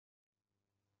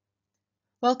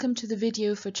Welcome to the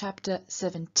video for Chapter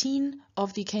 17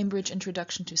 of the Cambridge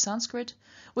Introduction to Sanskrit,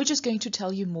 which is going to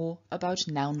tell you more about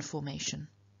noun formation.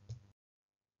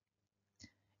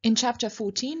 In Chapter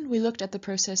 14, we looked at the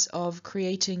process of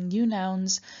creating new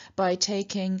nouns by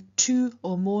taking two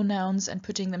or more nouns and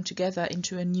putting them together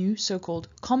into a new so-called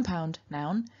compound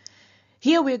noun.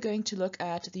 Here we're going to look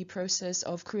at the process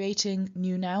of creating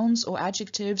new nouns or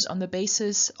adjectives on the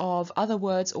basis of other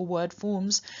words or word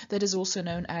forms that is also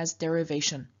known as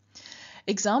derivation.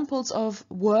 Examples of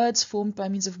words formed by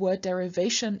means of word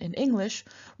derivation in English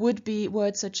would be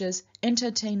words such as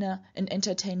entertainer and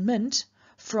entertainment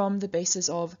from the basis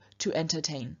of to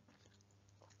entertain.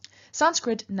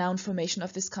 Sanskrit noun formation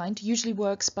of this kind usually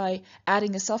works by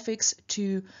adding a suffix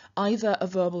to either a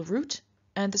verbal root,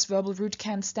 and this verbal root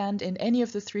can stand in any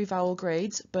of the three vowel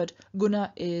grades, but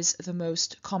guna is the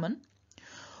most common,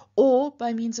 or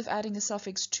by means of adding a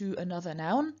suffix to another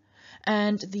noun,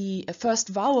 and the first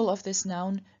vowel of this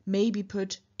noun may be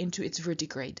put into its vritti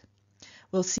grade.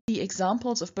 We'll see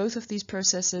examples of both of these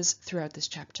processes throughout this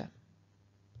chapter.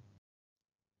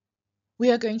 We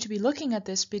are going to be looking at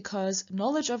this because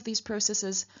knowledge of these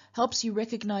processes helps you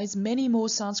recognize many more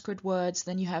Sanskrit words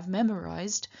than you have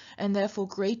memorized and therefore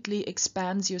greatly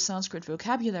expands your Sanskrit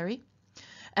vocabulary.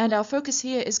 And our focus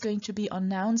here is going to be on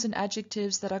nouns and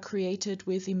adjectives that are created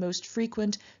with the most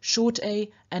frequent short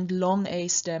A and long A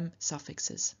stem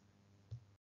suffixes.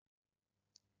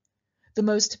 The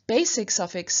most basic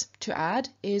suffix to add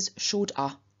is short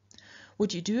A.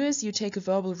 What you do is you take a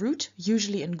verbal root,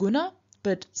 usually in guna,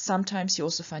 but sometimes you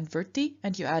also find vritti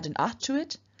and you add an a to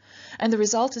it. And the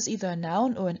result is either a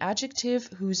noun or an adjective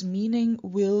whose meaning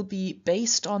will be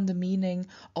based on the meaning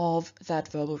of that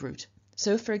verbal root.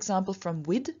 So for example, from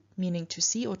vid, meaning to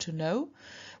see or to know,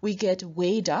 we get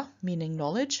veda, meaning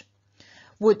knowledge.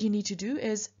 What you need to do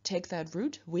is take that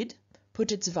root, vid,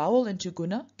 put its vowel into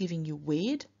guna, giving you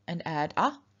ved, and add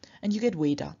a, and you get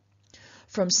veda.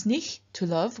 From snih, to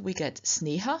love, we get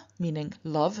sneha, meaning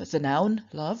love, the noun,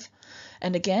 love.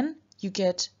 And again, you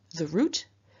get the root,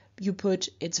 you put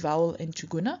its vowel into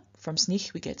guna. From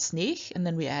snih, we get sneh, and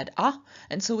then we add a,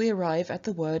 and so we arrive at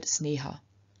the word sneha.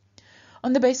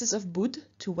 On the basis of bud,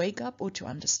 to wake up or to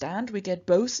understand, we get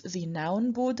both the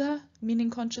noun bodha, meaning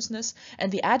consciousness, and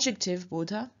the adjective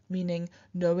bodha, meaning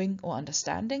knowing or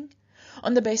understanding.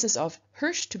 On the basis of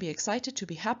hirsch, to be excited, to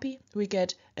be happy, we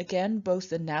get again both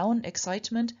the noun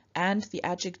excitement and the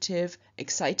adjective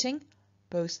exciting,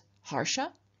 both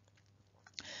harsha.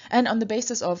 And on the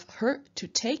basis of her, to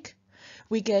take,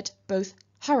 we get both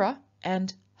hara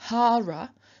and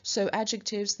hara, so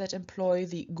adjectives that employ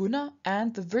the guna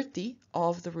and the vritti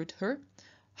of the root her.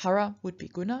 Hara would be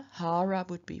guna, hara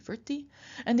would be vritti,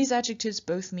 and these adjectives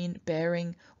both mean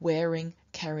bearing, wearing,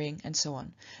 carrying, and so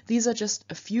on. These are just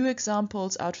a few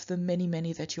examples out of the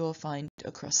many that you will find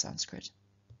across Sanskrit.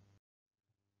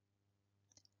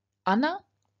 Ana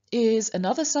is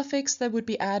another suffix that would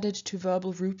be added to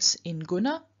verbal roots in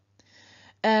guna,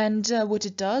 and what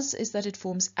it does is that it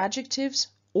forms adjectives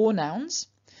or nouns,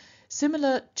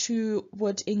 similar to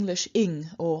what English ing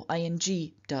or ing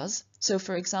does. So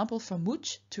for example, from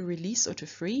much, to release or to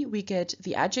free, we get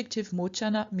the adjective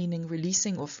mochana, meaning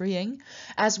releasing or freeing,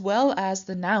 as well as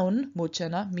the noun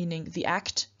mochana, meaning the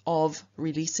act of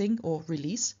releasing or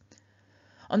release.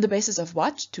 On the basis of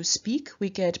what, to speak,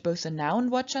 we get both the noun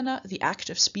vachana, the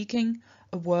act of speaking,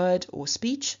 a word or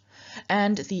speech,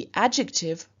 and the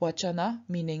adjective vachana,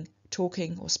 meaning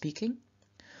talking or speaking.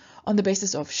 On the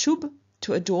basis of shubh,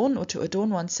 to adorn or to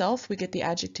adorn oneself, we get the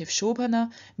adjective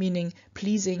shobhana, meaning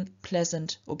pleasing,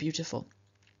 pleasant, or beautiful.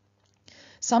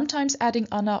 Sometimes adding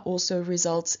ana also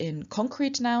results in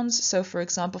concrete nouns. So for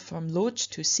example, from loch,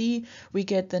 to see, we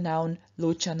get the noun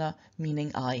lochana,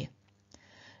 meaning eye.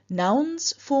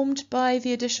 Nouns formed by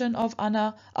the addition of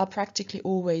ana are practically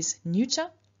always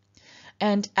neuter,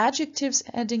 and adjectives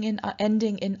ending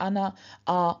in ana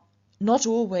are not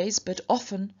always, but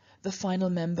often, the final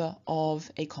member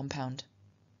of a compound.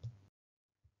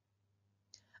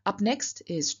 Up next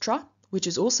is tra, which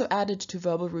is also added to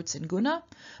verbal roots in guna,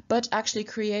 but actually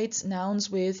creates nouns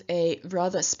with a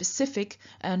rather specific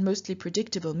and mostly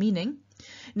predictable meaning.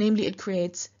 Namely, it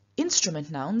creates instrument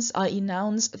nouns, i.e.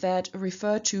 nouns that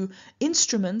refer to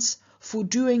instruments for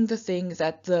doing the thing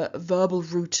that the verbal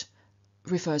root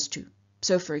refers to.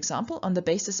 So for example, on the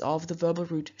basis of the verbal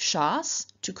root shas,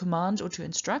 to command or to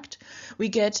instruct, we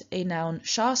get a noun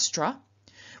shastra,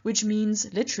 which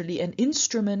means literally an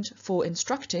instrument for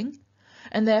instructing,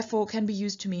 and therefore can be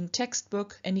used to mean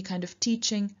textbook, any kind of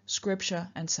teaching, scripture,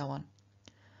 and so on.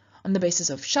 On the basis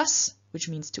of shas, which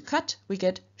means to cut, we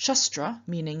get shastra,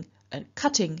 meaning a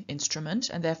cutting instrument,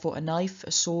 and therefore a knife,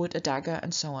 a sword, a dagger,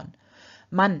 and so on.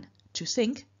 Man, to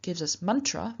think, gives us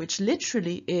mantra, which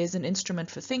literally is an instrument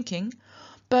for thinking,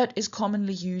 but is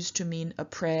commonly used to mean a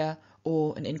prayer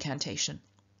or an incantation.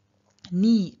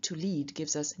 Ni, to lead,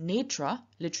 gives us netra,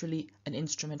 literally an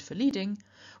instrument for leading,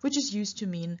 which is used to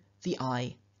mean the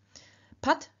eye.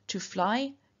 Pat, to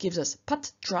fly, gives us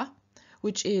patra,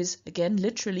 which is, again,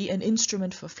 literally an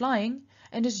instrument for flying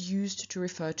and is used to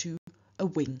refer to a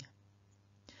wing.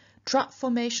 Tra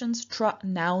formations, tra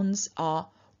nouns, are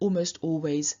almost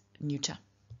always neuter.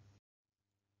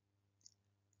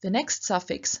 The next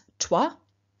suffix, twa,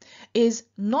 is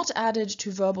not added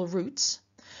to verbal roots,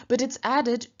 but it's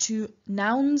added to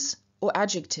nouns or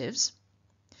adjectives,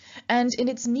 and in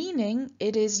its meaning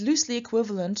it is loosely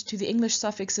equivalent to the English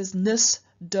suffixes nus,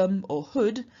 dum, or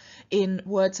hood in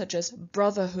words such as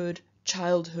brotherhood,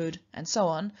 childhood, and so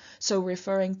on, so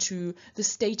referring to the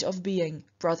state of being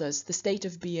brothers, the state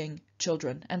of being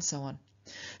children, and so on.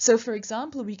 So for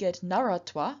example, we get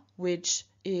naratwa, which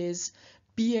is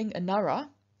being a nara,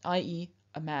 i.e.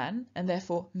 a man, and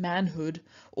therefore manhood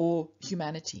or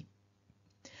humanity.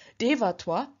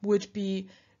 Devatwa would be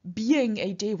being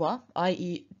a deva,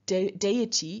 i.e.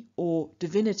 deity or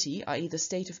divinity, i.e. the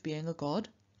state of being a god.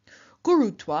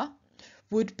 Gurutwa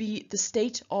would be the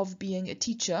state of being a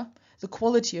teacher, the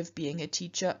quality of being a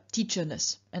teacher,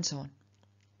 teacherness, and so on.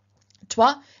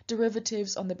 Twa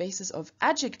derivatives on the basis of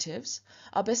adjectives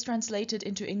are best translated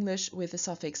into English with the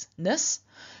suffix ness.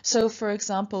 So, for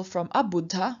example, from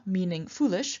abuddha, meaning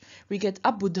foolish, we get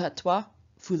abuddhatwa,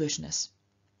 foolishness.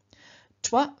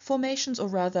 Twa formations, or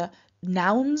rather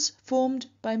nouns formed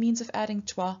by means of adding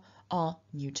twa, are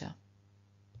neuter.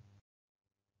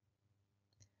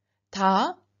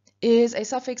 Ta is a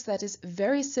suffix that is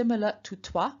very similar to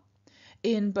twa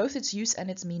in both its use and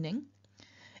its meaning.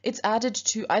 It's added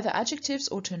to either adjectives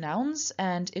or to nouns,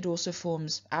 and it also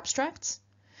forms abstracts.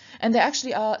 And there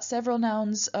actually are several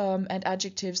nouns and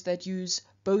adjectives that use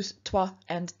both twa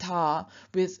and ta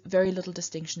with very little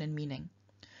distinction in meaning.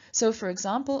 So, for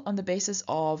example, on the basis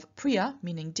of priya,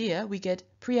 meaning dear, we get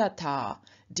priyata,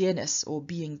 dearness or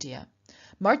being dear.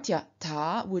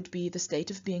 Martyata would be the state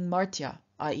of being martya,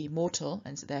 i.e. mortal,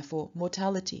 and therefore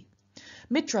mortality.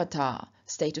 Mitrata,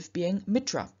 state of being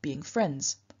mitra, being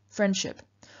friends, friendship.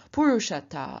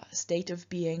 Purushata, state of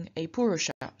being a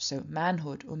purusha, so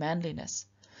manhood or manliness.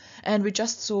 And we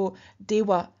just saw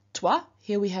dewa twa,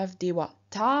 here we have dewa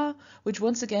ta, which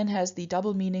once again has the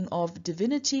double meaning of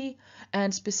divinity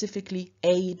and specifically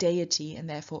a deity and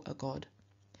therefore a god.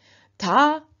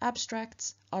 Ta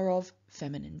abstracts are of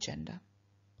feminine gender.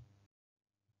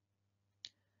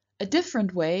 A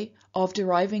different way of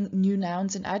deriving new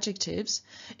nouns and adjectives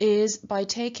is by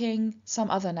taking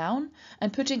some other noun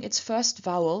and putting its first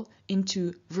vowel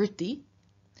into vritti,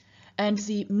 and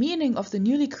the meaning of the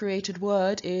newly created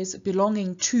word is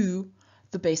belonging to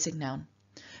the basic noun.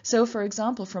 So, for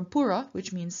example, from pura,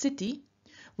 which means city,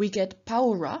 we get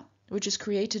paura, which is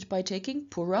created by taking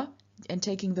pura and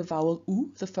taking the vowel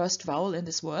u, the first vowel in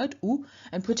this word, u,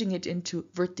 and putting it into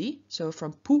vritti. So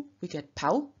from pu, we get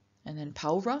pau, and then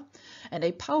paura, and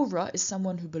a paura is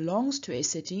someone who belongs to a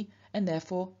city and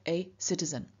therefore a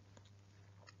citizen.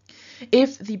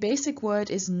 If the basic word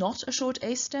is not a short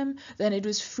a stem, then it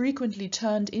is frequently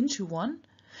turned into one,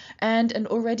 and an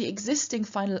already existing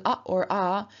final a or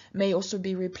a may also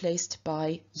be replaced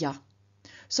by ya.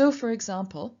 So, for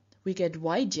example, we get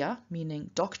vaidya,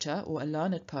 meaning doctor or a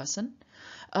learned person,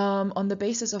 on the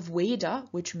basis of veda,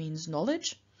 which means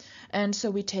knowledge, and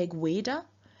so we take veda.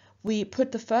 We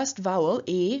put the first vowel,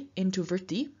 e, into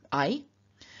vritti, I,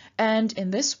 and in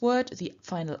this word, the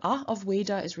final a of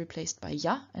veda is replaced by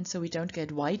ya, and so we don't get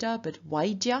vaida, but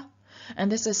vaidya,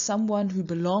 and this is someone who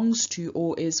belongs to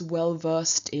or is well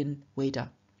versed in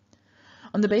veda.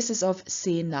 On the basis of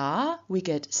sena, we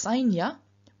get sainya,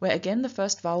 where again the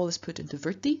first vowel is put into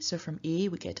vritti, so from e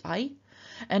we get I,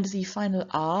 and the final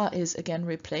a is again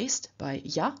replaced by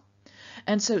ya,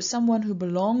 and so someone who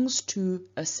belongs to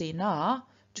a sena,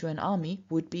 to an army,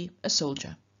 would be a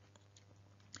soldier.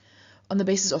 On the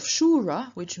basis of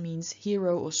shura, which means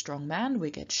hero or strong man,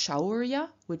 we get shaurya,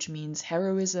 which means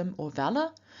heroism or valor.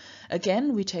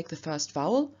 Again, we take the first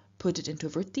vowel, put it into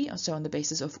vritti, so on the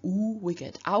basis of u, we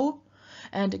get au,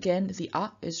 and again the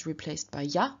a is replaced by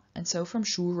ya, and so from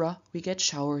shura we get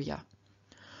shaurya.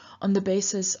 On the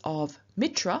basis of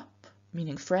mitra,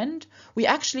 meaning friend, we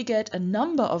actually get a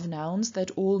number of nouns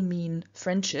that all mean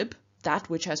friendship, that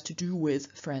which has to do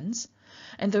with friends,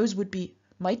 and those would be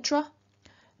maitra,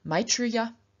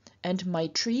 maitriya, and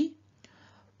maitri.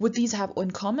 What these have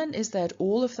in common is that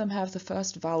all of them have the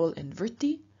first vowel in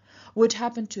vritti, What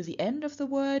happened to the end of the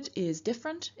word is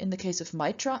different. In the case of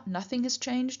Maitra, nothing has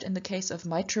changed. In the case of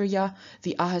Maitraya,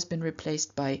 the A has been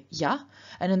replaced by Ya.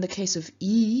 And in the case of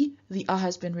E, the A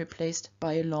has been replaced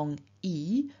by a long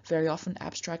E. Very often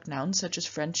abstract nouns such as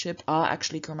friendship are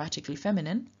actually grammatically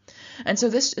feminine. And so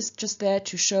this is just there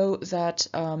to show that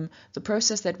the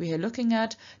process that we are looking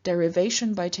at,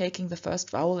 derivation by taking the first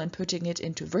vowel and putting it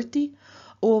into vritti,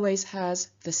 always has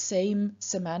the same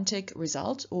semantic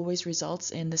result, always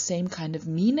results in the same kind of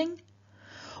meaning.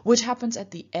 What happens at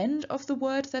the end of the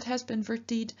word that has been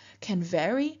vrittied can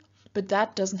vary, but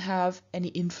that doesn't have any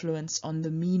influence on the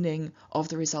meaning of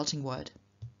the resulting word.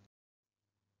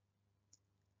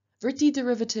 Vritti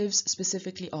derivatives,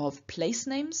 specifically of place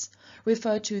names,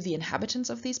 refer to the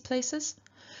inhabitants of these places.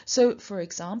 So, for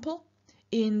example,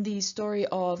 in the story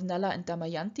of Nala and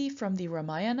Damayantī from the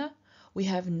Rāmāyana, we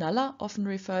have Nala often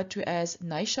referred to as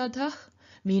Naishadha,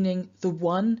 meaning the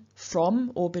one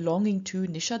from or belonging to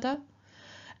Nishada,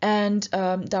 and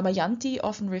Damayantī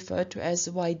often referred to as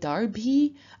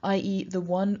Vaidarbhi, i.e. the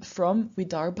one from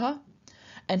Vidarbha.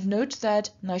 And note that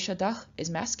Naishadha is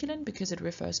masculine because it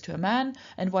refers to a man,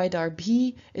 and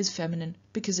Vaidarbhi is feminine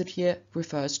because it here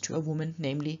refers to a woman,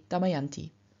 namely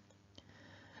Damayantī.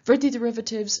 Vritti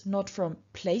derivatives, not from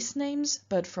place names,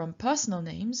 but from personal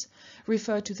names,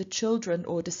 refer to the children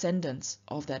or descendants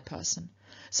of that person.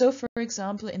 So, for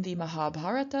example, in the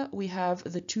Mahābhārata, we have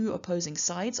the two opposing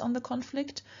sides on the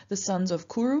conflict, the sons of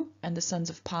Kuru and the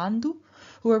sons of Pandu,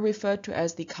 who are referred to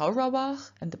as the Kauravah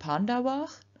and the Pandavah.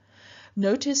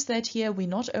 Notice that here we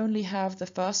not only have the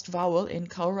first vowel in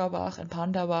Kauravah and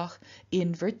Pandavah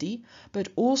in vritti, but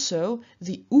also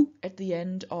the U at the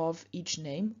end of each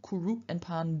name, Kuru and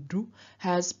Pandu,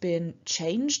 has been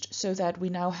changed so that we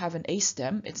now have an A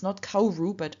stem. It's not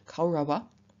Kauru, but Kaurava.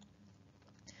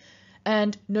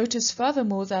 And notice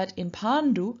furthermore that in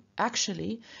Pandu,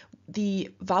 actually,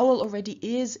 the vowel already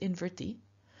is in vritti,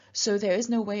 so there is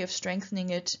no way of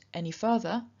strengthening it any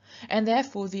further. And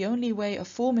therefore, the only way of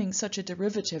forming such a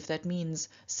derivative that means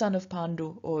son of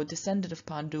Pandu or descendant of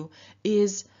Pandu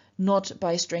is not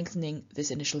by strengthening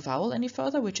this initial vowel any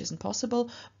further, which isn't possible,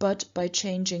 but by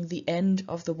changing the end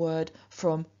of the word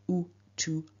from U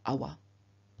to Awa.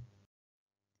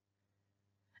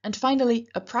 And finally,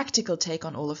 a practical take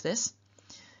on all of this.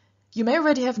 You may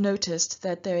already have noticed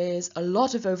that there is a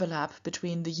lot of overlap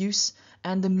between the use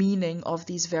and the meaning of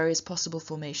these various possible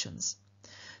formations.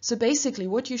 So basically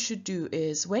what you should do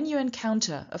is, when you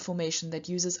encounter a formation that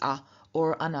uses A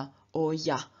or Ana or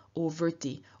Ya or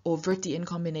vritti in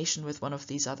combination with one of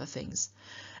these other things,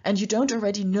 and you don't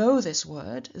already know this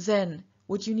word, then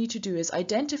what you need to do is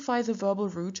identify the verbal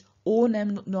root or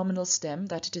nominal stem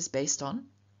that it is based on,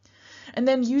 and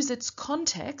then use its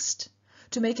context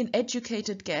to make an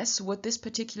educated guess what this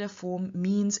particular form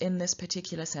means in this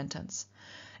particular sentence.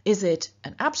 Is it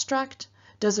an abstract?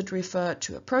 Does it refer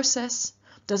to a process?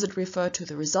 Does it refer to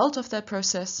the result of that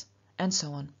process? And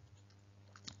so on.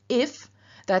 If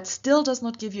that still does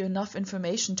not give you enough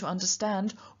information to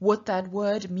understand what that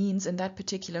word means in that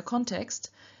particular context,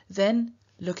 then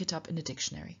look it up in a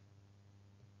dictionary.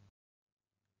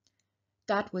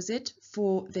 That was it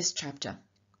for this chapter.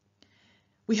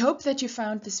 We hope that you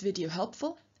found this video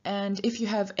helpful, and if you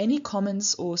have any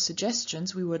comments or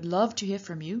suggestions, we would love to hear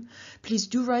from you. Please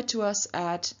do write to us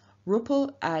at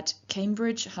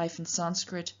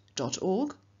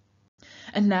ruppel@cambridge-sanskrit.org.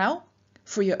 And now,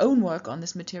 for your own work on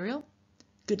this material,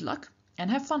 good luck and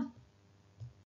have fun!